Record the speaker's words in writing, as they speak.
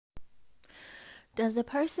Does the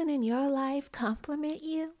person in your life compliment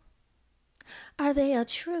you? Are they a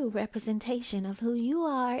true representation of who you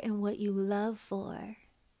are and what you love for?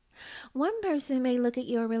 One person may look at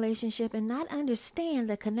your relationship and not understand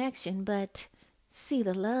the connection, but see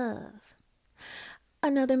the love.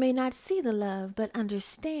 Another may not see the love, but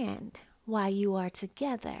understand why you are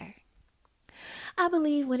together. I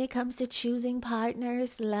believe when it comes to choosing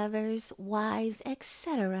partners, lovers, wives,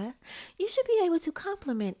 etc., you should be able to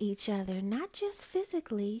complement each other, not just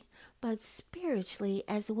physically, but spiritually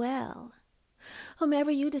as well.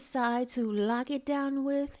 Whomever you decide to lock it down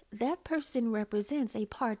with, that person represents a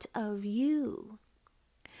part of you.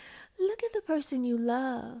 Look at the person you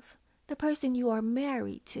love, the person you are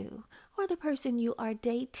married to, or the person you are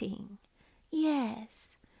dating.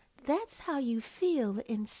 Yes, that's how you feel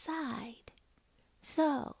inside.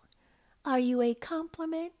 So, are you a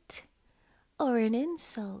compliment or an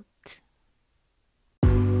insult?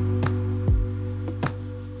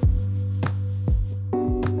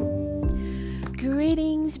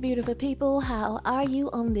 Greetings, beautiful people. How are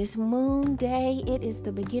you on this moon day? It is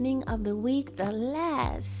the beginning of the week, the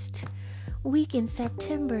last week in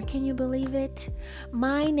September. Can you believe it?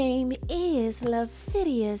 My name is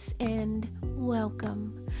Lafidius, and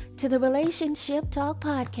welcome to the Relationship Talk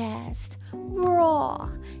Podcast, raw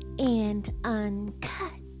and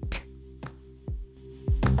uncut.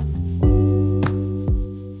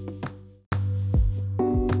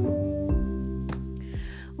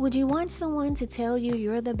 Would you want someone to tell you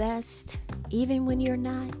you're the best, even when you're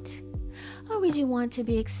not? Or would you want to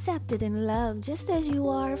be accepted and loved just as you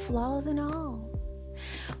are, flaws and all?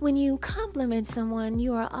 When you compliment someone,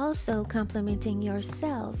 you are also complimenting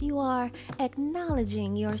yourself. You are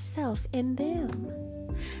acknowledging yourself in them.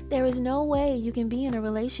 There is no way you can be in a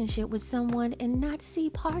relationship with someone and not see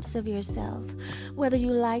parts of yourself. Whether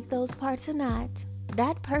you like those parts or not,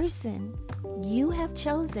 that person you have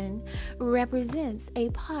chosen represents a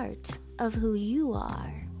part of who you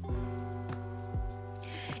are.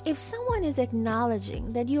 If someone is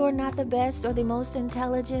acknowledging that you are not the best or the most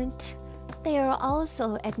intelligent, they are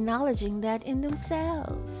also acknowledging that in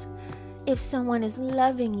themselves. If someone is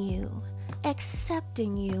loving you,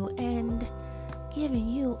 accepting you, and giving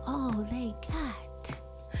you all they got,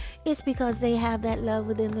 it's because they have that love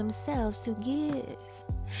within themselves to give.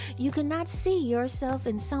 You cannot see yourself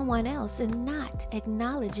in someone else and not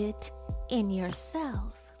acknowledge it in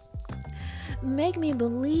yourself. Make me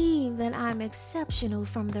believe that I'm exceptional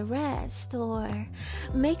from the rest, or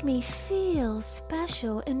make me feel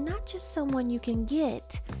special and not just someone you can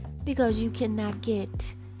get because you cannot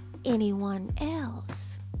get anyone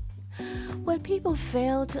else. What people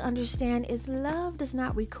fail to understand is love does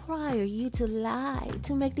not require you to lie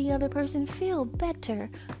to make the other person feel better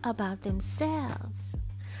about themselves.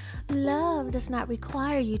 Love does not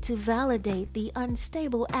require you to validate the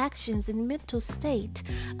unstable actions and mental state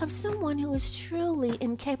of someone who is truly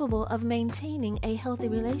incapable of maintaining a healthy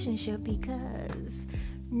relationship because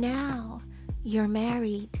now you're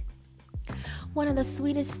married. One of the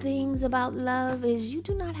sweetest things about love is you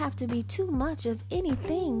do not have to be too much of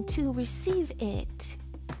anything to receive it.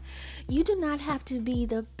 You do not have to be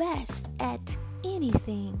the best at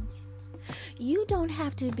anything. You don't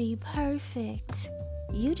have to be perfect.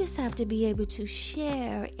 You just have to be able to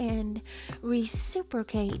share and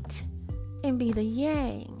reciprocate and be the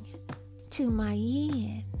yang to my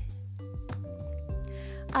yin.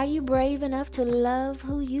 Are you brave enough to love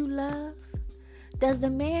who you love? Does the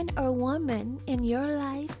man or woman in your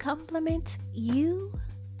life compliment you?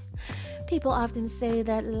 People often say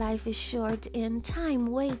that life is short and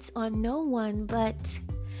time waits on no one, but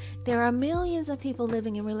there are millions of people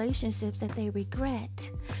living in relationships that they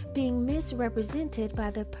regret being misrepresented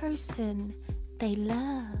by the person they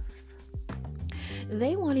love.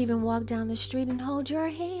 They won't even walk down the street and hold your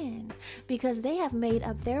hand because they have made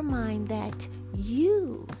up their mind that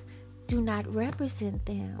you do not represent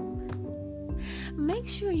them. Make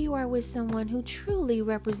sure you are with someone who truly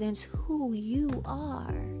represents who you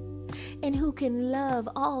are and who can love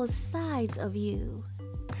all sides of you.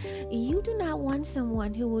 You do not want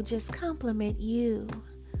someone who will just compliment you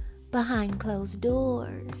behind closed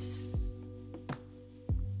doors.